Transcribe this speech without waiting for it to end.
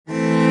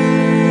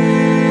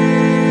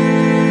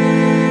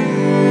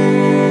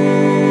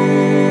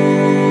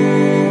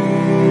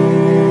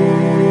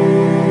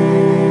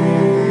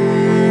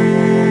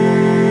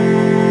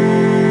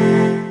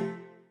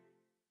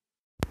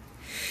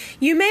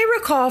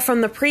recall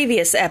from the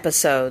previous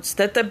episodes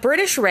that the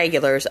British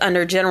regulars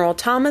under General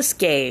Thomas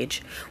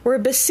Gage were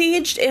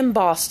besieged in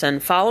Boston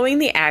following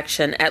the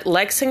action at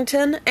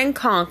Lexington and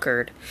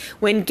Concord,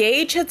 when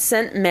Gage had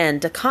sent men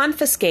to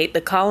confiscate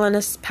the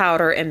colonists'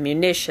 powder and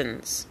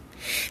munitions.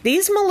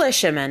 These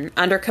militiamen,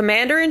 under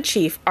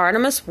Commander-in-Chief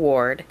Artemus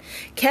Ward,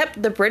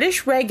 kept the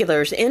British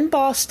regulars in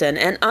Boston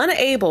and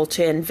unable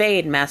to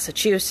invade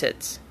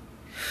Massachusetts.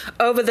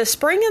 Over the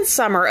spring and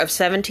summer of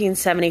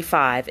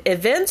 1775,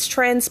 events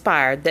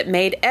transpired that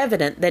made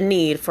evident the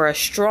need for a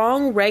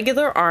strong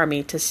regular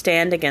army to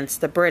stand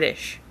against the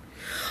British.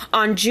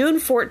 On June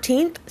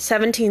 14,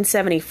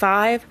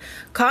 1775,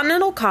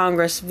 Continental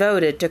Congress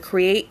voted to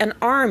create an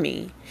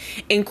army,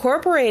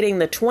 incorporating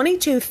the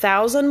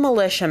 22,000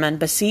 militiamen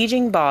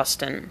besieging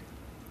Boston,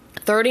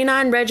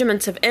 39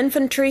 regiments of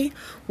infantry,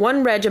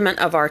 1 regiment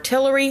of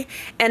artillery,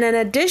 and an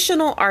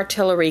additional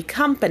artillery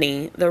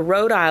company, the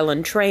Rhode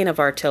Island Train of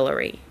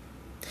Artillery.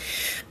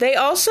 They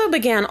also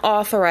began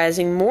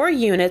authorizing more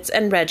units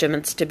and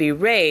regiments to be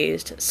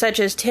raised, such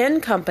as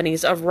 10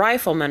 companies of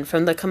riflemen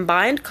from the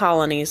combined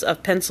colonies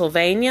of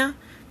Pennsylvania,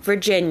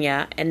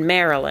 Virginia, and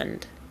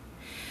Maryland.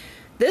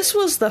 This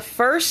was the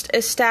first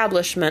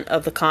establishment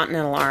of the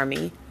Continental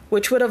Army,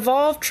 which would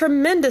evolve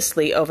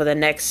tremendously over the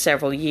next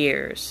several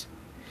years.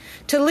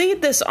 To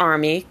lead this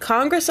army,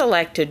 Congress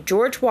elected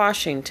George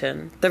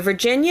Washington, the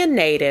Virginia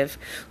native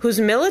whose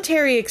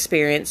military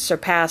experience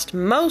surpassed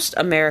most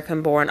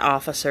American-born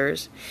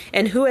officers,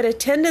 and who had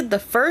attended the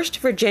First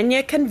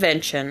Virginia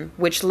Convention,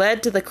 which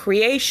led to the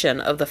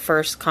creation of the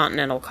First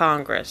Continental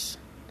Congress.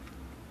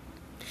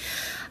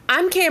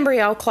 I'm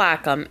Cambrielle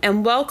Clackham,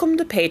 and welcome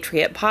to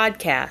Patriot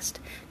Podcast.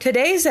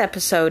 Today's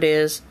episode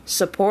is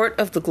Support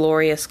of the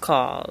Glorious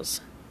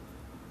Cause.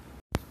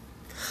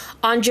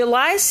 On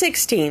July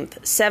 16,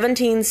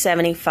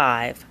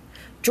 1775,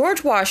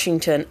 George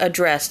Washington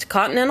addressed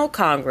Continental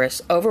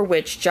Congress, over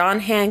which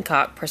John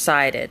Hancock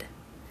presided.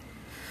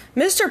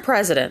 Mr.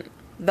 President,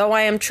 though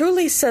I am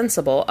truly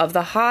sensible of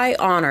the high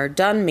honor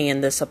done me in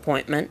this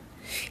appointment,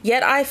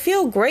 yet I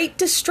feel great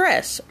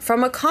distress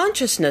from a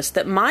consciousness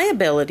that my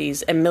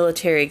abilities and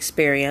military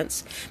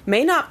experience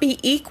may not be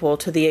equal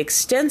to the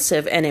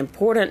extensive and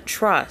important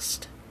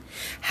trust.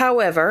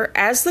 However,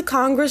 as the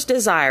Congress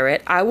desire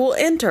it, I will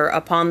enter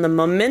upon the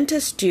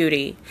momentous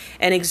duty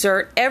and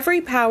exert every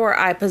power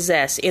I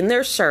possess in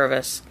their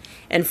service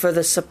and for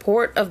the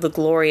support of the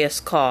glorious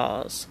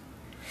cause.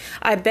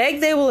 I beg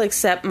they will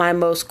accept my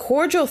most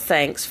cordial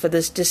thanks for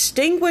this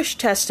distinguished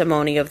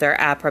testimony of their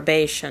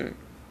approbation.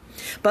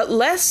 But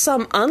lest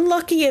some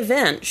unlucky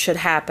event should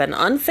happen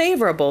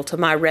unfavorable to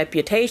my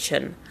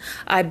reputation,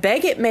 I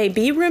beg it may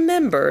be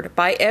remembered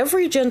by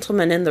every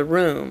gentleman in the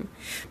room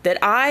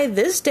that I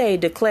this day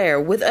declare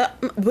with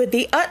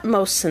the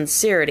utmost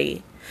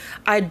sincerity,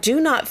 I do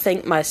not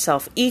think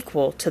myself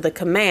equal to the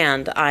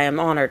command I am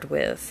honored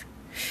with.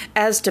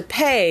 As to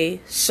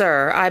pay,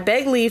 sir, I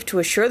beg leave to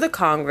assure the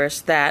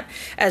Congress that,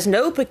 as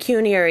no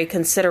pecuniary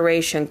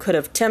consideration could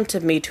have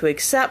tempted me to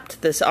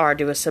accept this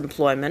arduous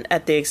employment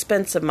at the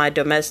expense of my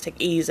domestic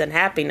ease and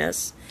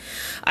happiness,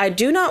 I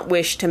do not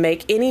wish to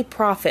make any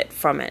profit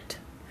from it.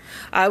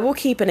 I will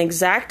keep an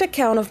exact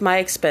account of my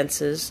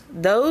expenses.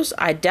 Those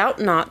I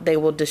doubt not they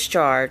will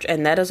discharge,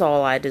 and that is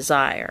all I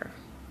desire.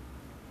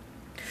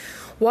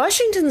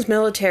 Washington's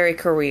military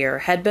career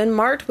had been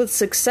marked with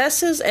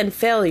successes and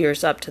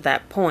failures up to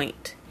that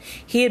point.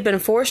 He had been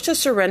forced to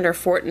surrender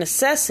Fort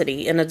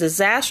Necessity in a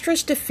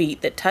disastrous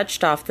defeat that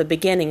touched off the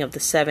beginning of the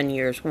 7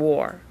 Years'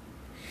 War.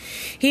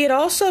 He had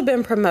also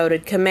been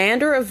promoted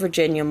commander of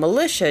Virginia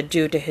militia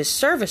due to his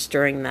service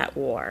during that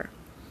war.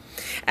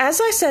 As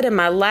I said in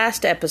my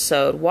last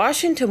episode,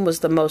 Washington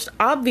was the most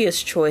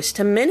obvious choice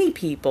to many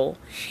people,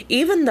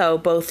 even though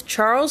both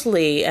Charles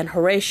Lee and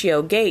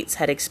Horatio Gates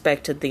had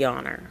expected the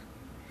honor.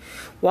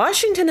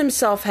 Washington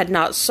himself had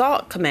not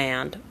sought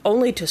command,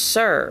 only to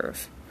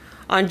serve.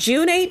 On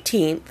June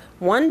 18th,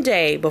 one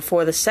day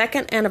before the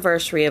second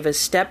anniversary of his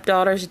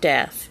stepdaughter's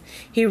death,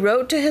 he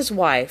wrote to his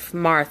wife,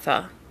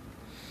 Martha,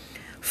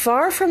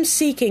 "Far from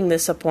seeking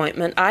this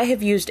appointment, I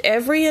have used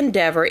every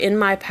endeavor in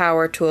my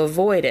power to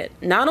avoid it,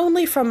 not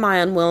only from my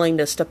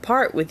unwillingness to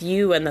part with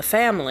you and the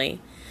family,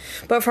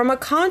 but from a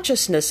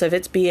consciousness of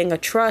its being a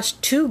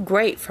trust too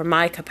great for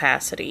my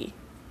capacity.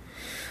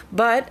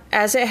 But,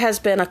 as it has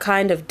been a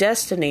kind of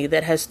destiny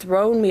that has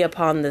thrown me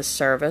upon this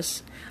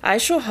service, I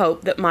shall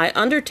hope that my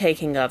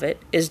undertaking of it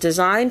is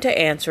designed to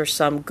answer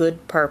some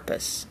good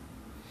purpose."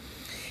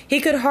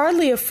 He could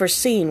hardly have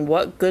foreseen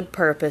what good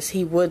purpose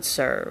he would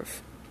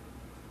serve.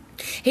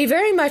 He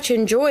very much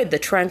enjoyed the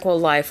tranquil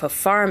life of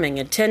farming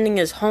and tending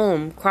his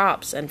home,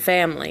 crops, and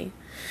family,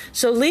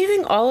 so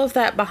leaving all of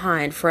that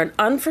behind for an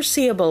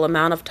unforeseeable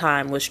amount of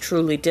time was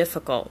truly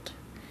difficult.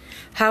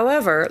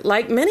 However,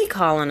 like many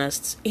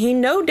colonists, he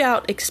no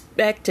doubt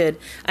expected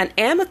an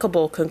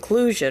amicable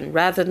conclusion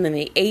rather than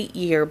the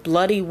 8-year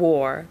bloody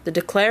war, the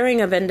declaring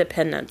of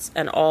independence,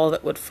 and all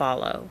that would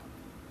follow.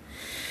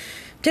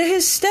 To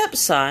his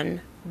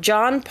stepson,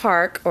 John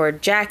Parke or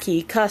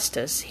Jackie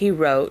Custis, he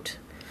wrote,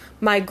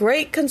 My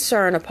great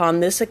concern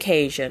upon this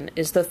occasion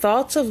is the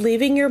thoughts of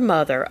leaving your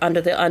mother under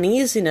the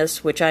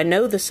uneasiness which I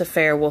know this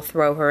affair will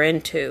throw her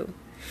into.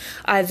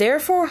 I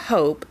therefore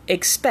hope,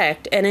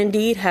 expect, and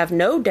indeed have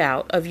no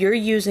doubt of your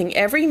using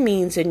every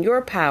means in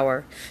your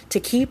power to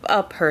keep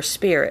up her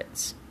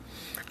spirits.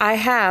 I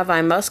have,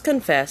 I must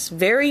confess,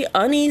 very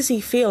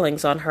uneasy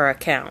feelings on her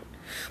account,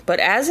 but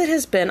as it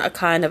has been a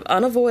kind of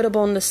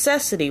unavoidable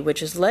necessity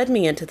which has led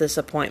me into this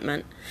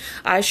appointment,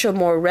 I shall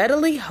more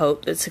readily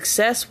hope that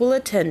success will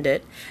attend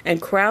it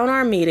and crown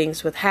our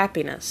meetings with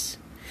happiness.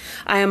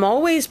 I am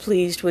always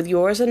pleased with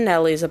yours and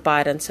Nellie's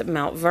abidance at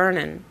Mount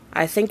Vernon.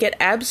 I think it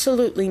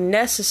absolutely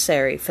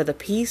necessary for the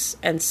peace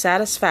and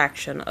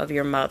satisfaction of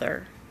your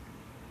mother.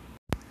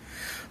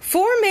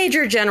 4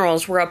 major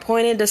generals were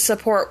appointed to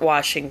support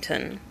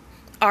Washington.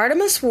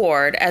 Artemas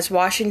Ward as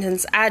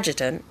Washington's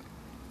adjutant,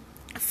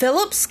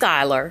 Philip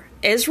Schuyler,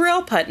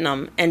 Israel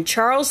Putnam, and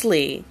Charles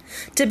Lee,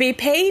 to be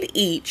paid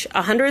each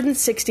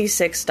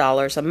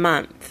 $166 a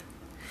month.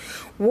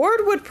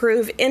 Ward would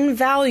prove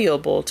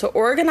invaluable to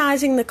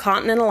organizing the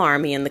Continental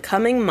Army in the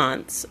coming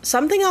months,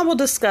 something I will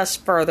discuss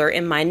further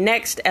in my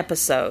next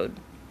episode.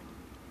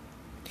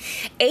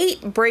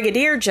 8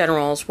 brigadier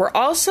generals were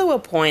also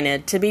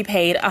appointed to be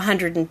paid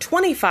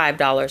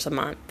 $125 a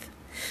month.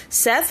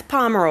 Seth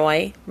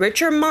Pomeroy,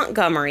 Richard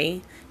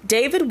Montgomery,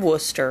 David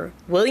Worcester,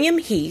 William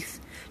Heath,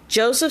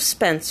 Joseph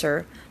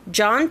Spencer,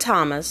 John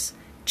Thomas,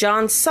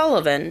 John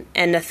Sullivan,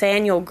 and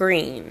Nathaniel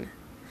Greene.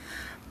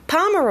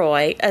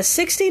 Pomeroy, a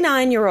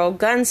 69-year-old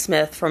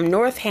gunsmith from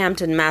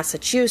Northampton,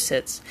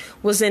 Massachusetts,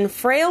 was in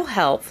frail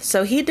health,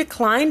 so he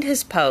declined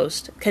his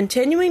post,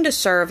 continuing to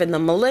serve in the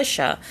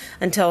militia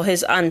until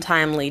his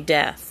untimely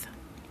death.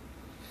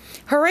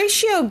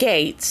 Horatio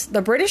Gates,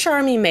 the British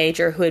Army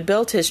major who had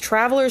built his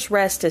Traveller's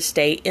Rest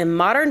estate in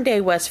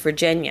modern-day West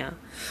Virginia,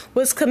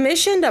 was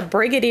commissioned a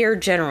brigadier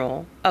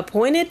general,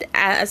 appointed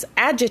as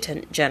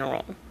adjutant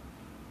general.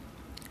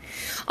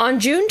 On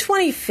June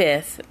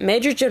 25th,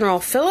 Major General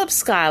Philip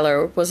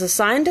Schuyler was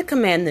assigned to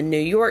command the New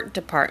York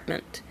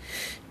Department.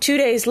 2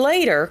 days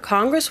later,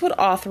 Congress would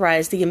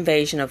authorize the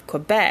invasion of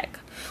Quebec,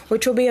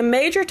 which will be a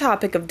major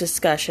topic of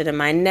discussion in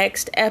my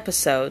next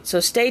episode, so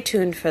stay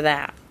tuned for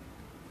that.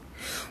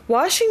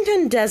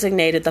 Washington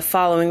designated the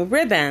following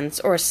ribbons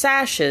or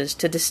sashes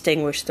to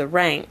distinguish the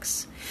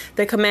ranks.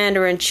 The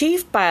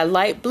commander-in-chief by a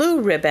light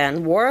blue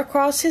ribbon wore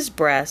across his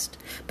breast,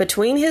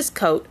 between his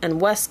coat and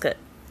waistcoat.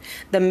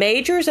 The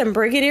majors and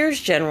brigadiers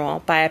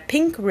general by a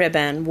pink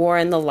ribbon wore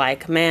in the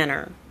like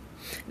manner.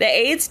 The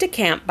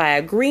aides-de-camp by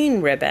a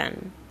green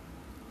ribbon.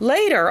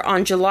 Later,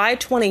 on July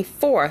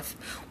 24th,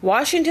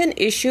 Washington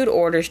issued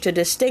orders to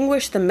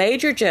distinguish the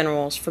major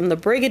generals from the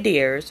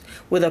brigadiers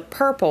with a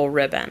purple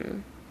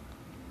ribbon.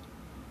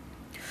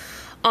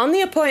 On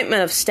the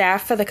appointment of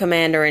staff for the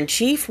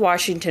commander-in-chief,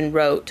 Washington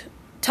wrote,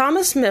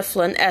 Thomas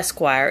Mifflin,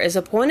 Esquire, is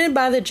appointed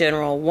by the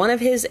general one of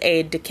his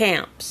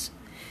aides-de-camps.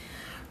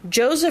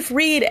 Joseph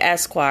Reed,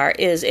 Esquire,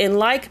 is in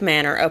like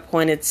manner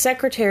appointed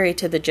secretary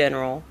to the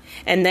general,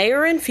 and they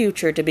are in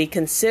future to be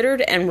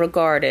considered and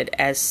regarded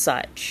as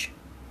such.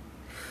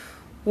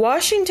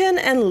 Washington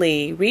and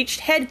Lee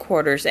reached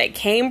headquarters at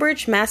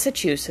Cambridge,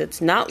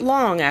 Massachusetts, not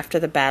long after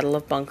the Battle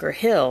of Bunker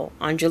Hill,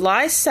 on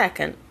July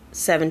 2nd,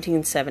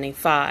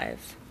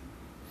 1775.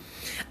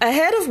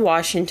 Ahead of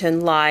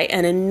Washington lie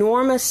an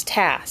enormous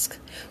task,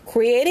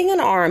 creating an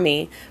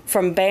army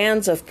from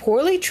bands of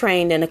poorly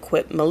trained and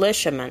equipped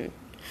militiamen.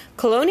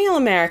 Colonial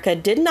America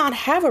did not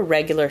have a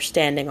regular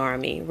standing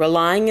army,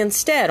 relying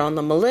instead on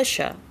the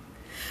militia.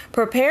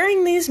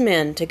 Preparing these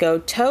men to go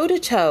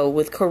toe-to-toe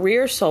with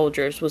career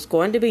soldiers was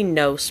going to be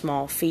no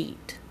small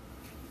feat.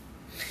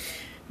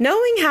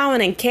 Knowing how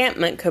an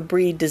encampment could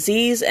breed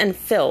disease and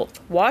filth,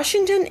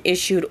 Washington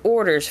issued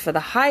orders for the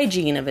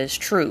hygiene of his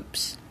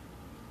troops.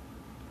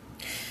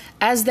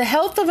 As the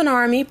health of an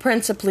army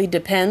principally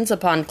depends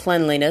upon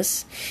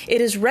cleanliness,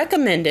 it is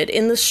recommended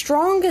in the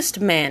strongest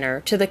manner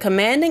to the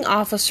commanding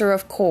officer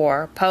of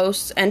corps,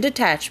 posts, and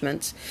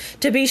detachments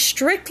to be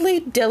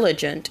strictly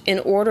diligent in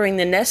ordering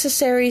the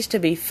necessaries to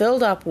be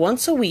filled up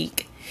once a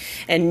week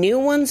and new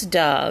ones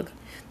dug,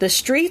 the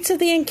streets of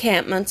the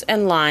encampments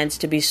and lines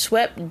to be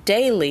swept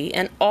daily,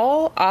 and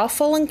all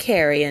offal and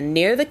carrion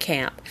near the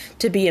camp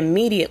to be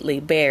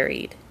immediately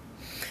buried.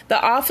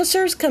 The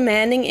officers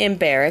commanding in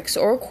barracks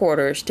or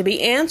quarters to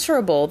be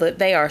answerable that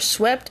they are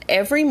swept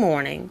every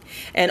morning,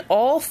 and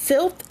all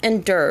filth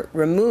and dirt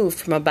removed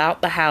from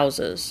about the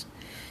houses.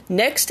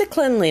 Next to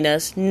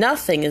cleanliness,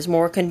 nothing is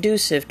more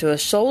conducive to a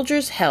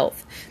soldier's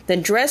health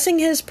than dressing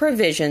his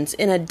provisions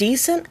in a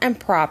decent and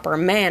proper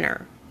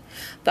manner.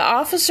 The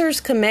officers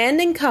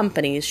commanding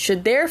companies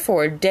should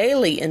therefore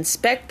daily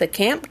inspect the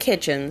camp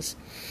kitchens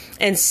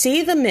and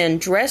see the men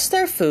dress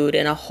their food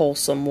in a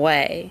wholesome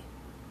way.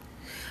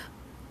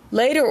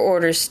 Later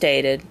orders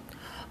stated,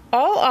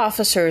 all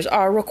officers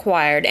are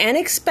required and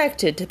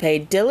expected to pay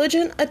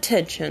diligent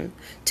attention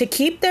to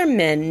keep their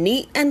men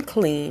neat and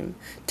clean,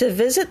 to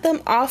visit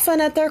them often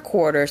at their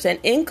quarters and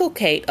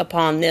inculcate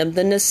upon them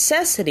the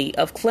necessity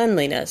of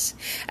cleanliness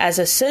as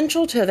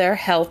essential to their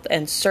health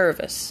and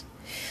service.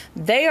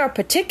 They are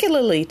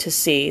particularly to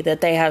see that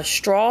they have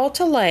straw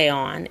to lay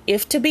on,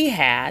 if to be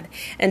had,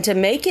 and to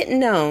make it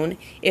known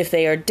if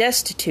they are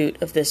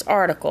destitute of this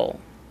article.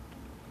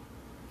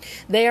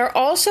 They are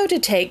also to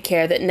take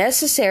care that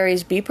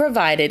necessaries be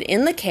provided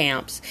in the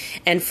camps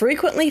and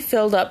frequently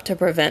filled up to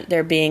prevent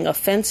their being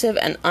offensive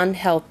and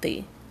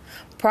unhealthy.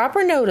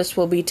 Proper notice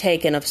will be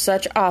taken of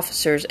such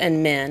officers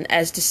and men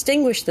as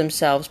distinguish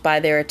themselves by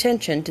their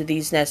attention to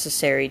these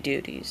necessary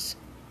duties.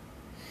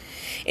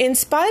 In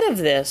spite of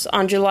this,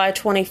 on July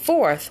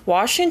 24th,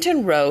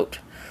 Washington wrote,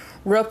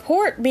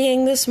 "Report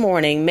being this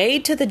morning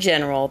made to the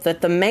general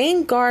that the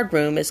main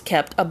guardroom is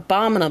kept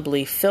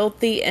abominably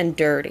filthy and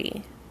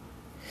dirty."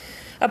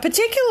 A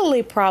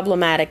particularly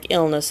problematic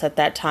illness at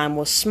that time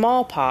was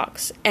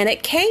smallpox, and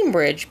at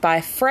Cambridge, by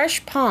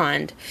Fresh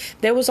Pond,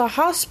 there was a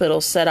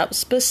hospital set up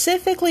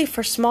specifically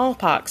for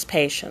smallpox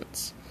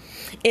patients.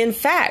 In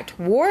fact,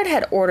 Ward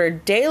had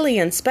ordered daily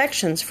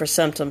inspections for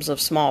symptoms of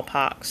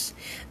smallpox.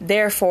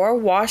 Therefore,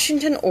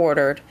 Washington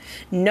ordered,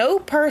 "No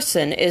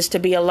person is to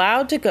be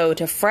allowed to go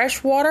to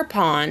Freshwater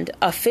Pond,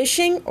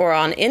 a-fishing, or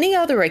on any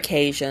other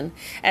occasion,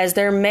 as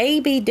there may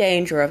be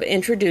danger of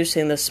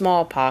introducing the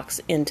smallpox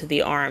into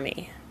the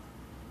army."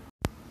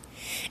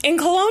 In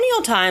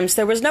colonial times,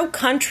 there was no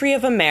country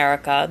of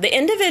America. The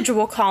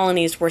individual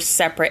colonies were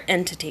separate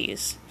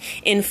entities.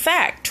 In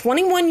fact,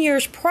 21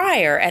 years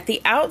prior, at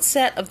the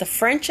outset of the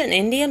French and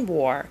Indian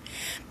War,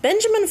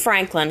 Benjamin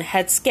Franklin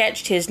had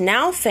sketched his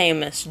now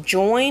famous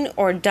Join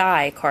or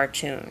Die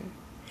cartoon.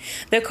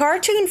 The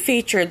cartoon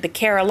featured the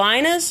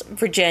Carolinas,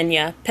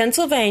 Virginia,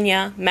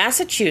 Pennsylvania,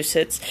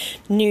 Massachusetts,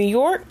 New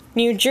York,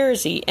 New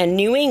Jersey, and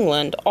New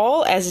England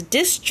all as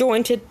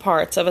disjointed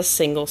parts of a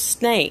single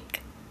snake.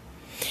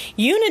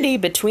 Unity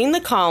between the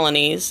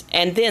colonies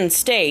and then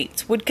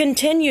states would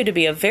continue to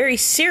be a very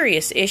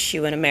serious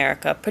issue in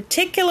America,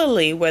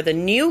 particularly where the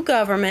new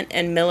government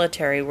and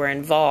military were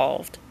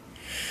involved.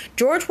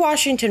 George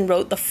Washington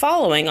wrote the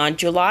following on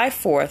July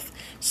 4th,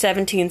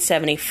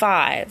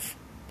 1775.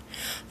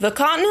 "The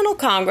Continental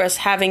Congress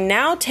having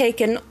now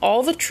taken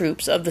all the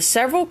troops of the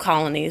several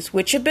colonies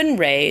which have been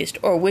raised,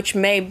 or which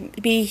may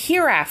be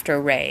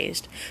hereafter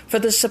raised, for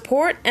the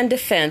support and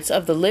defense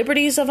of the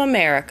liberties of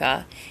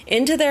America,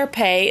 into their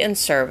pay and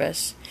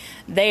service,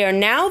 they are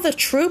now the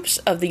troops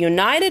of the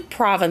United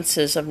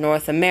Provinces of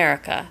North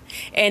America,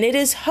 and it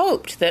is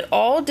hoped that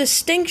all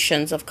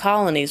distinctions of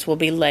colonies will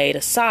be laid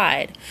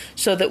aside,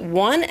 so that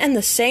one and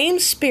the same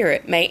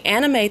spirit may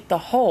animate the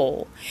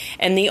whole,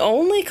 and the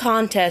only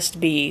contest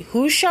be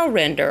who shall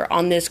render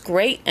on this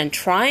great and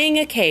trying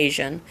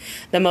occasion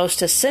the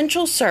most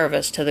essential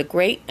service to the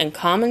great and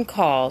common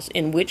cause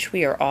in which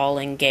we are all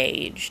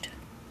engaged."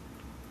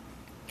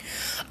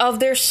 Of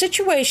their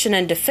situation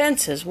and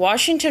defenses,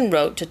 Washington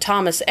wrote to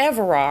Thomas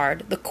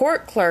Everard, the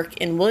court clerk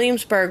in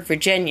Williamsburg,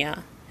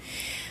 Virginia,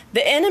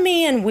 "The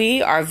enemy and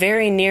we are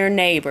very near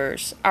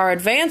neighbors. Our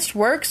advanced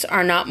works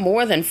are not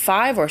more than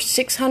 500 or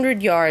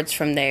 600 yards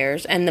from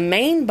theirs, and the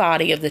main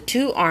body of the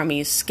two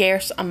armies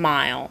scarce a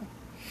mile.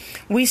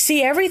 We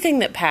see everything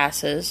that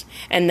passes,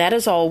 and that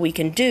is all we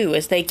can do,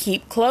 as they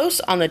keep close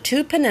on the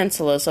two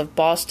peninsulas of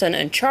Boston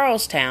and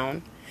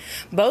Charlestown,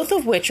 both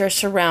of which are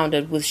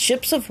surrounded with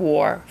ships of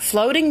war,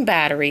 floating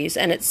batteries,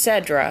 and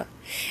etc.,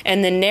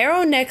 and the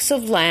narrow necks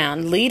of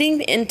land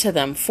leading into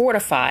them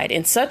fortified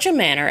in such a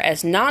manner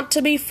as not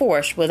to be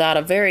forced without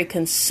a very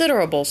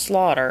considerable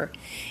slaughter,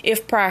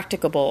 if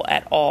practicable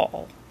at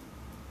all."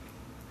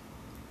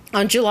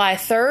 On July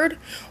 3rd,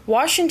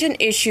 Washington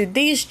issued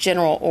these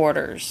general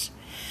orders.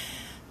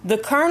 "The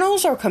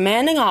colonels or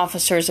commanding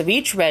officers of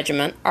each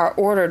regiment are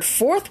ordered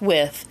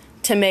forthwith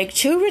to make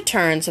 2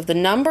 returns of the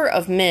number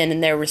of men in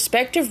their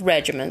respective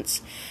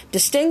regiments,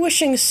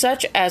 distinguishing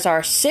such as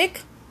are sick,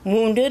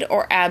 wounded,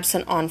 or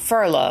absent on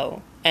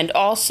furlough, and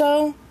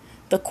also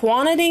the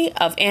quantity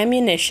of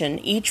ammunition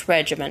each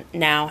regiment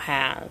now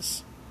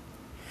has."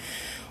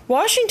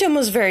 Washington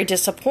was very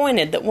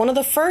disappointed that one of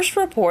the first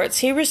reports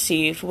he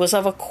received was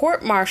of a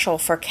court-martial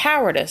for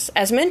cowardice.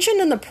 As mentioned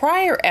in the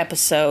prior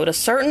episode, a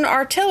certain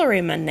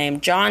artilleryman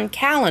named John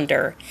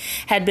Callender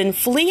had been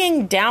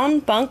fleeing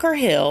down Bunker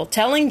Hill,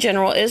 telling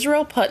General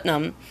Israel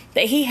Putnam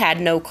that he had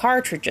no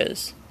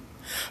cartridges.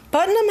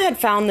 Putnam had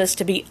found this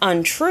to be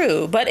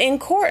untrue, but in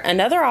court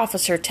another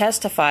officer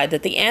testified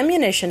that the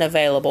ammunition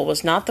available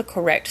was not the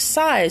correct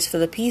size for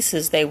the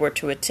pieces they were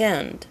to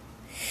attend.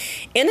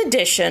 In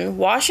addition,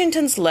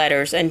 Washington's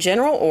letters and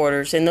general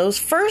orders in those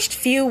first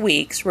few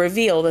weeks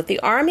reveal that the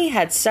Army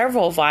had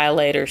several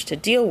violators to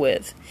deal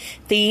with: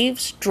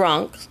 thieves,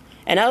 drunks,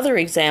 and other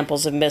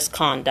examples of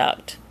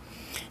misconduct.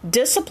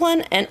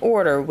 Discipline and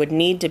order would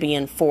need to be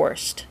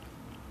enforced.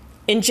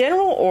 In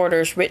general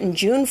orders written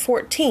June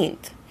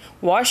 14th,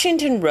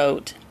 Washington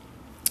wrote,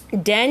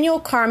 "Daniel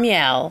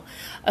Carmiel,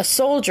 a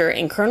soldier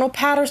in Colonel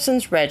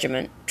Patterson's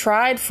regiment,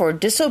 tried for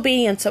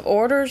disobedience of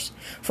orders,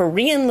 for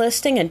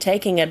re-enlisting and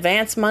taking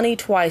advance money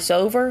twice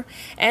over,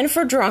 and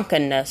for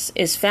drunkenness,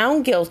 is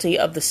found guilty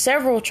of the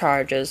several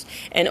charges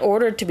and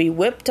ordered to be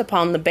whipped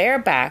upon the bare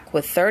back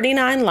with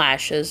 39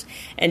 lashes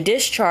and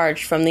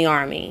discharged from the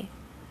army.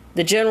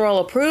 The general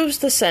approves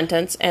the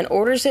sentence and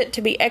orders it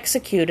to be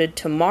executed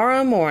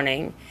tomorrow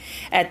morning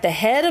at the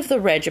head of the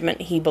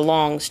regiment he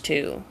belongs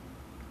to.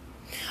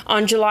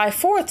 On July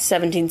 4th,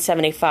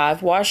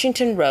 1775,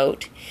 Washington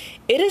wrote,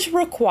 "It is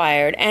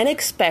required and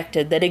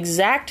expected that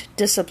exact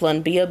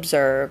discipline be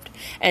observed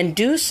and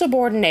due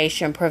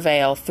subordination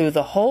prevail through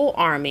the whole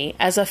army,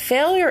 as a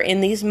failure in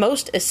these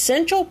most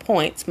essential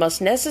points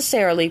must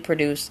necessarily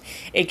produce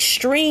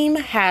extreme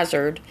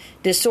hazard,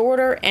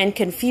 disorder, and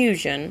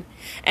confusion,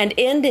 and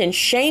end in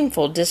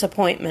shameful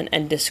disappointment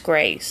and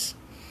disgrace.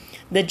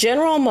 The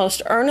general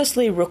most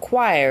earnestly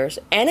requires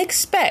and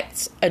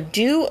expects a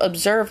due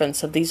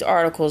observance of these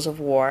articles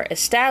of war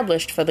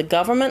established for the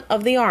government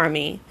of the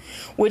army,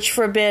 which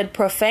forbid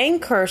profane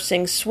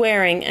cursing,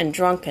 swearing, and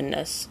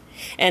drunkenness,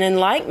 and in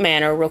like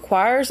manner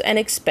requires and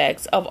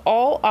expects of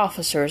all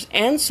officers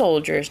and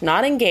soldiers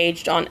not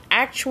engaged on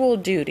actual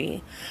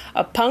duty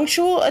a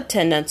punctual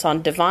attendance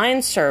on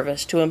divine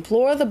service to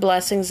implore the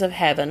blessings of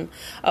heaven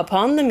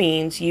upon the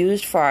means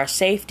used for our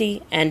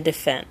safety and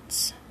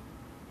defense."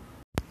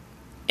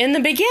 In the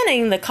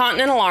beginning, the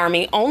Continental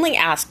Army only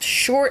asked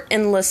short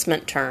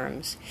enlistment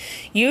terms,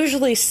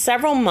 usually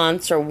several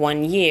months or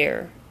 1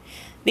 year.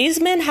 These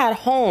men had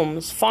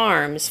homes,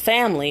 farms,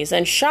 families,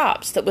 and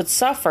shops that would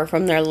suffer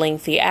from their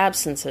lengthy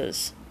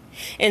absences.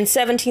 In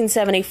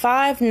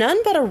 1775, none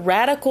but a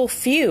radical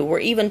few were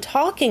even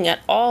talking at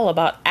all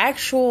about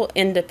actual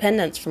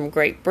independence from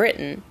Great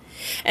Britain,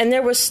 and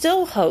there was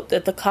still hope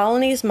that the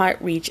colonies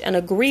might reach an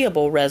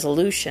agreeable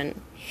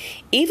resolution.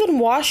 Even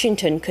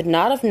Washington could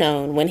not have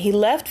known when he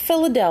left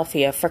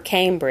Philadelphia for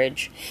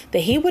Cambridge that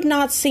he would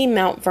not see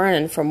Mount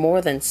Vernon for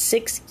more than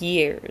 6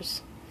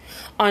 years.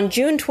 On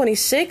June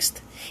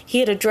 26th, he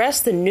had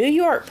addressed the New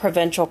York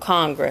Provincial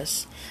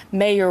Congress.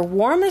 "May your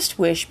warmest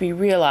wish be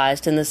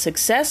realized in the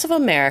success of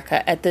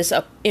America at this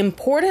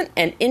important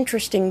and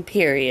interesting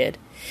period,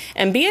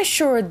 and be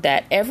assured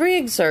that every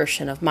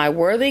exertion of my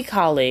worthy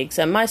colleagues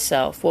and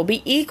myself will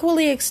be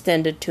equally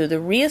extended to the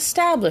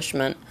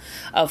reestablishment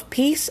of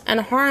peace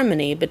and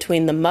harmony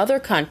between the mother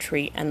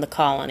country and the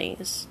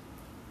colonies."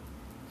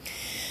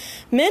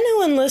 Men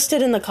who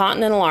enlisted in the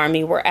Continental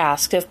Army were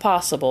asked, if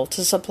possible,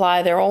 to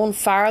supply their own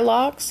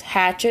firelocks,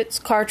 hatchets,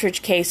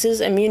 cartridge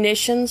cases,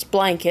 ammunitions,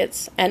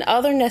 blankets, and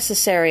other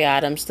necessary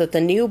items that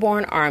the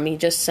newborn army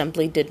just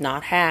simply did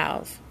not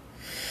have.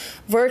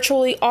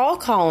 Virtually all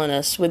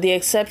colonists, with the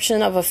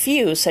exception of a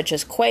few such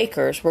as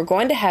Quakers, were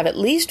going to have at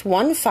least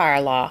one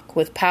firelock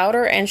with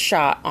powder and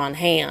shot on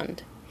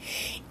hand.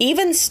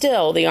 Even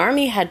still, the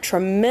Army had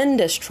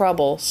tremendous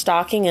trouble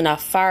stocking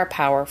enough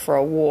firepower for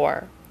a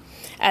war.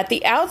 At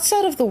the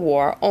outset of the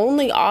war,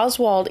 only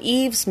Oswald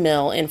Eves'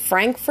 mill in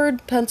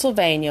Frankfort,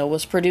 Pennsylvania,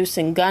 was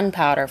producing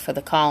gunpowder for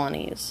the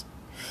colonies.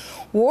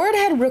 Ward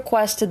had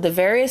requested the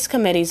various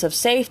committees of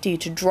safety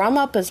to drum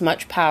up as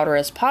much powder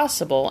as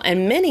possible,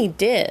 and many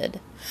did.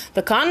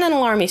 The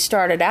Continental Army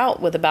started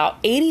out with about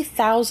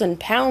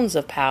 80,000 pounds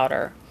of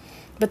powder,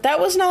 but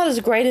that was not as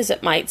great as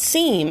it might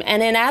seem,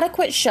 and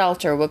inadequate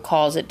shelter would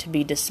cause it to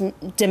be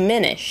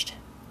diminished.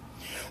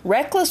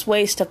 Reckless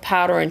waste of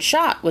powder and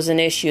shot was an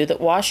issue that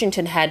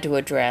Washington had to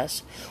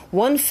address,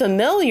 one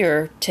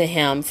familiar to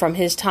him from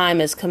his time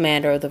as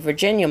commander of the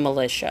Virginia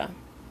militia.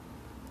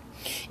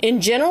 In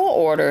general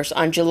orders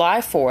on July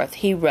 4th,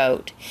 he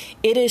wrote,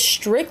 "It is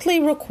strictly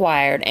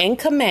required and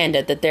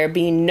commanded that there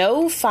be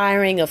no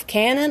firing of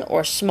cannon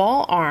or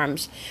small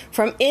arms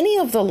from any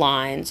of the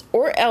lines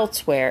or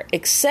elsewhere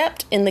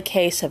except in the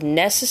case of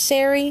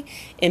necessary,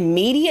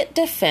 immediate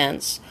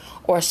defense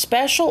or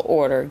special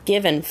order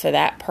given for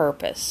that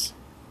purpose."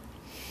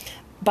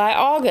 By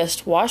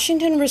August,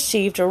 Washington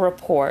received a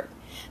report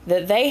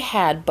that they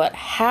had but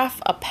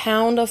half a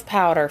pound of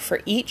powder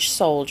for each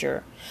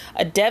soldier,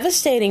 a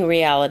devastating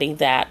reality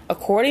that,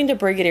 according to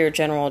Brigadier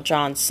General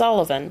John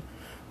Sullivan,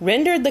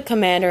 rendered the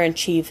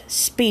commander-in-chief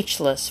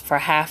speechless for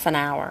half an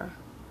hour.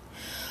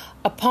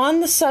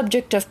 Upon the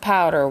subject of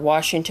powder,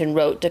 Washington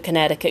wrote to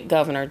Connecticut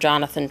Governor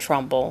Jonathan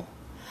Trumbull,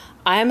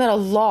 "I am at a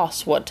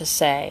loss what to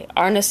say.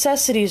 Our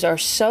necessities are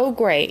so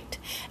great,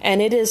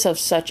 and it is of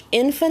such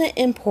infinite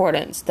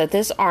importance that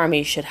this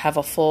army should have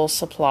a full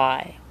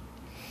supply."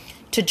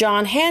 To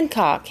John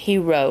Hancock he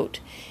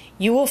wrote,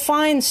 "You will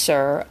find,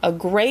 sir, a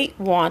great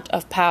want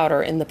of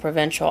powder in the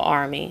provincial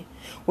army,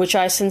 which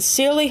I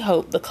sincerely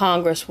hope the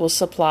Congress will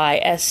supply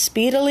as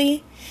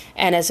speedily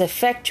and as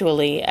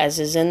effectually as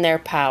is in their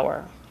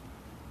power."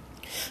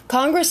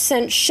 Congress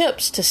sent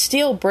ships to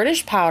steal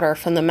British powder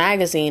from the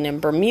magazine in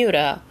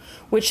Bermuda,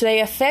 which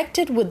they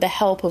effected with the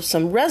help of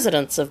some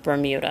residents of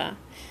Bermuda.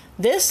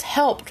 This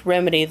helped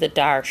remedy the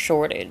dire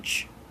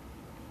shortage.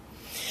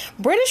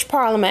 British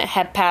Parliament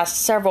had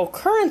passed several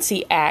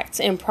currency acts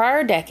in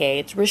prior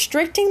decades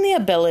restricting the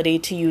ability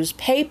to use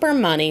paper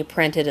money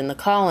printed in the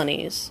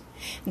colonies.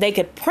 They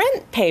could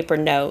print paper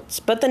notes,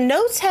 but the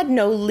notes had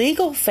no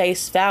legal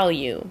face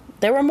value.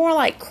 They were more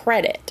like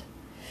credit.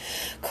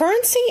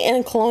 Currency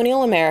in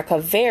colonial America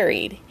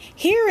varied.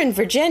 Here in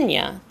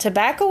Virginia,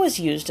 tobacco was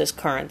used as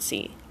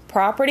currency.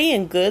 Property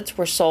and goods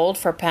were sold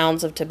for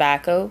pounds of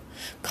tobacco.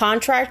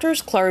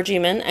 Contractors,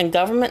 clergymen, and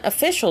government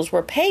officials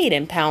were paid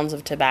in pounds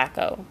of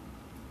tobacco.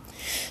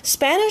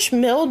 Spanish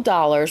milled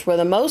dollars were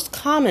the most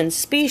common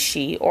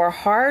specie or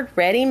hard,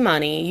 ready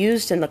money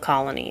used in the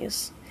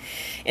colonies.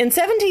 In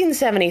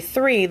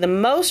 1773, the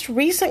most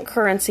recent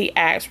currency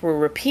acts were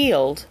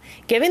repealed,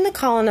 giving the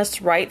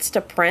colonists rights to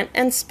print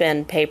and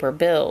spend paper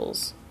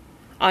bills.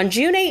 On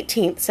June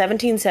 18,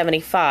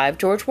 1775,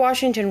 George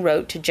Washington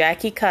wrote to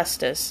Jackie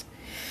Custis,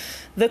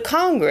 "The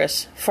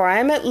Congress, for I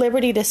am at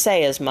liberty to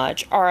say as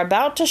much, are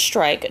about to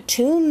strike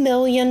 $2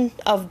 million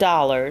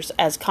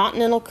as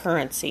continental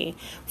currency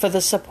for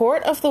the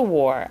support of the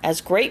war,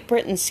 as Great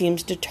Britain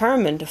seems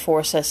determined to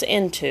force us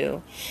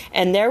into,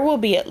 and there will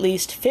be at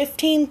least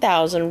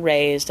 15,000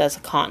 raised as a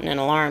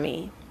continental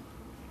army."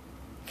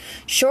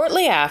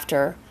 Shortly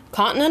after,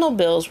 continental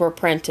bills were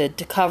printed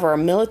to cover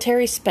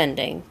military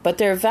spending, but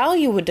their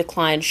value would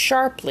decline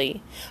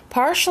sharply,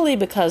 partially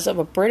because of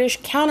a British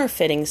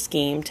counterfeiting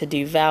scheme to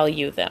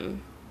devalue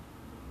them.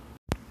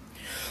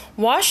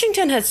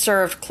 Washington had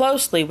served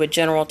closely with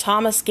General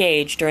Thomas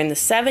Gage during the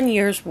 7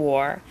 Years'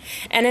 War,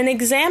 and an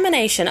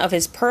examination of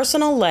his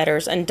personal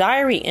letters and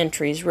diary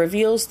entries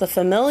reveals the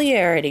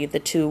familiarity the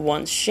two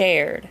once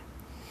shared.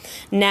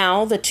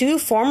 Now, the two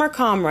former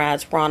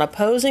comrades were on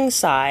opposing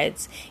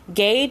sides,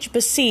 Gage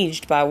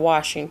besieged by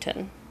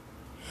Washington.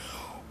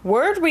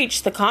 Word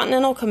reached the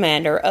Continental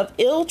commander of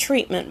ill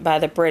treatment by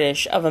the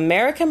British of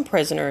American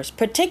prisoners,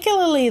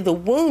 particularly the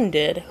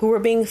wounded, who were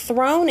being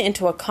thrown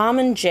into a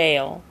common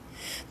jail,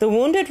 the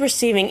wounded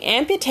receiving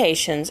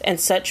amputations and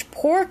such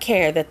poor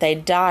care that they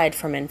died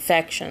from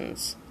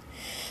infections.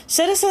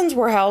 Citizens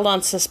were held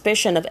on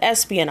suspicion of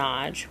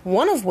espionage,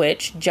 one of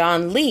which,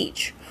 John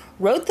Leech,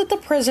 wrote that the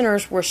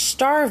prisoners were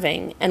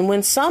starving, and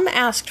when some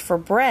asked for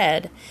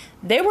bread,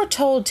 they were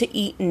told to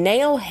eat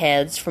nail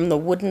heads from the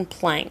wooden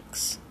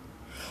planks.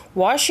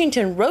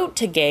 Washington wrote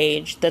to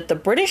Gage that the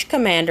British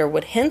commander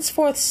would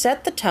henceforth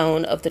set the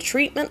tone of the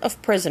treatment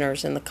of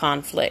prisoners in the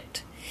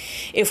conflict.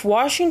 If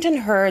Washington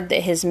heard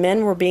that his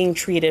men were being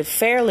treated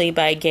fairly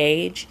by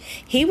Gage,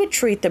 he would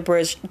treat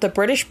the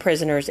British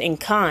prisoners in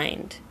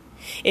kind.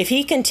 If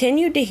he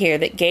continued to hear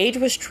that Gage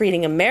was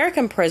treating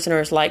American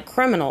prisoners like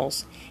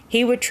criminals,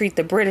 he would treat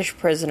the British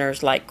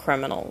prisoners like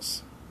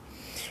criminals.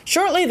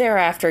 Shortly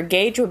thereafter,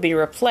 Gage would be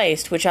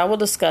replaced, which I will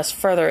discuss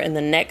further in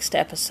the next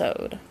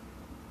episode.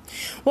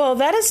 Well,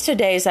 that is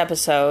today's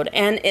episode,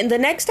 and in the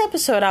next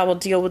episode I will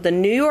deal with the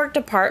New York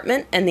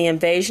Department and the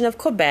invasion of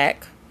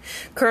Quebec.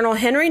 Colonel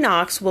Henry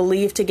Knox will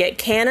leave to get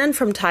cannon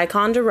from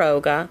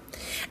Ticonderoga,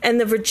 and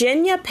the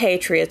Virginia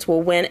Patriots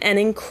will win an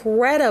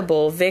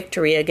incredible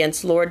victory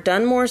against Lord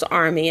Dunmore's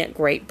army at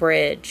Great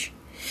Bridge.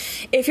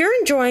 If you're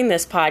enjoying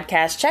this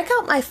podcast, check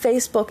out my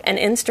Facebook and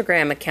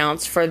Instagram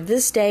accounts for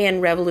This Day in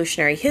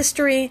Revolutionary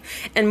History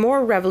and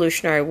more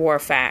Revolutionary War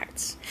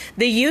facts.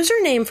 The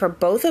username for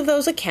both of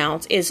those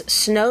accounts is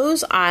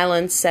Snows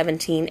Island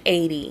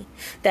 1780.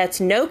 That's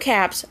no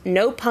caps,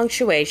 no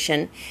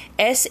punctuation,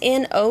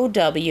 SNOWSISLAND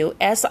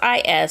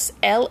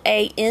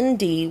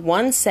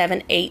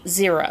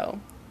 1780.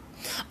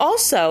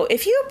 Also,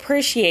 if you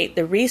appreciate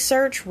the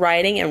research,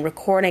 writing, and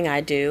recording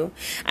I do,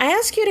 I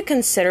ask you to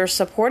consider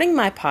supporting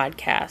my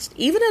podcast,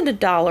 even at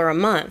 $1 a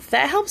month.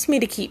 That helps me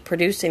to keep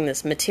producing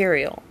this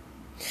material.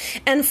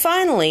 And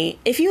finally,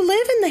 if you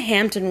live in the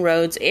Hampton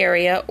Roads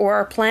area or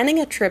are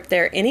planning a trip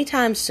there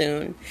anytime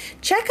soon,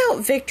 check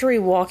out Victory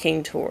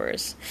Walking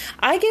Tours.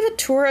 I give a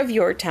tour of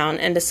Yorktown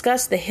and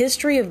discuss the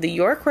history of the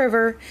York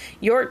River,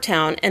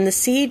 Yorktown, and the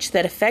siege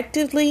that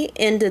effectively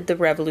ended the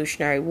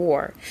Revolutionary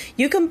War.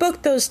 You can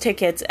book those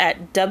tickets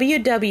at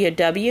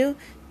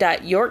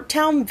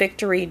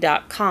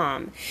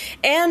www.yorktownvictory.com.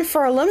 And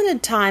for a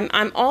limited time,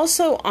 I'm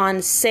also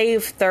on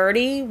Save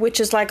 30,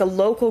 which is like a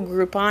local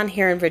Groupon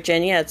here in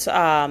Virginia.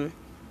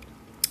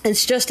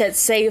 It's just at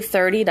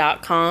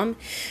save30.com.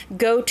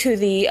 Go to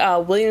the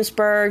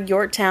Williamsburg,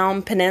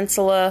 Yorktown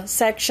Peninsula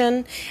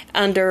section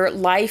under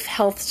Life,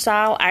 Health,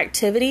 Style,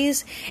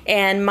 Activities,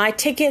 and my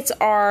tickets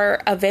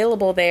are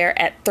available there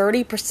at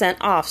 30%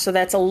 off. So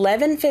that's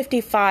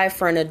 $11.55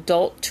 for an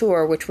adult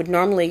tour, which would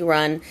normally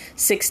run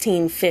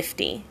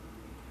 $16.50.